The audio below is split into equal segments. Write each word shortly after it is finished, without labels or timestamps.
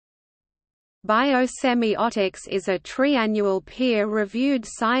Biosemiotics is a triannual peer-reviewed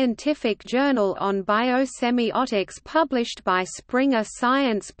scientific journal on biosemiotics published by Springer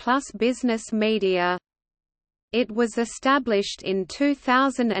Science Plus Business Media. It was established in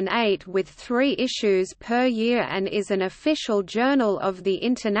 2008 with 3 issues per year and is an official journal of the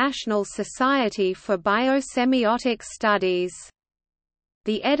International Society for Biosemiotic Studies.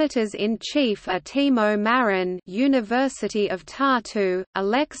 The editors-in-chief are Timo Marin, University of Tartu,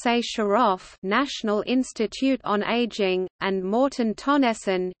 Alexei Sharov, National Institute on Aging, and Morten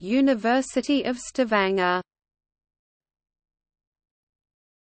Tønnesen, University of Stavanger.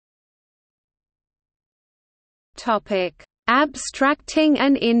 Topic: Abstracting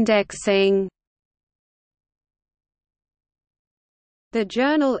and indexing. The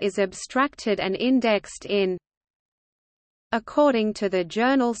journal is abstracted and indexed in. According to the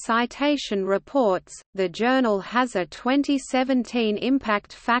Journal Citation Reports, the journal has a 2017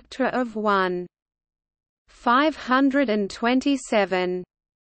 impact factor of 1.527.